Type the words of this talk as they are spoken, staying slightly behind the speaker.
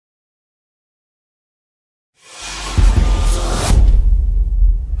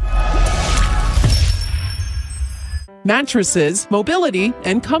mattresses, mobility,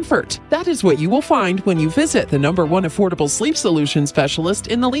 and comfort. That is what you will find when you visit the #1 affordable sleep solution specialist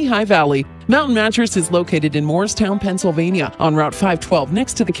in the Lehigh Valley. Mountain Mattress is located in Morristown, Pennsylvania, on Route 512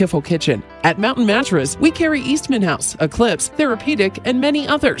 next to the Kiffle Kitchen. At Mountain Mattress, we carry Easton House, Eclipse, Therapeutic, and many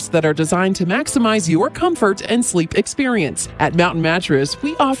others that are designed to maximize your comfort and sleep experience. At Mountain Mattress,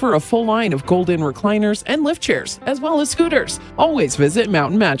 we offer a full line of gold-in recliners and lift chairs, as well as scooters. Always visit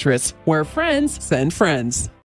Mountain Mattress, where friends send friends.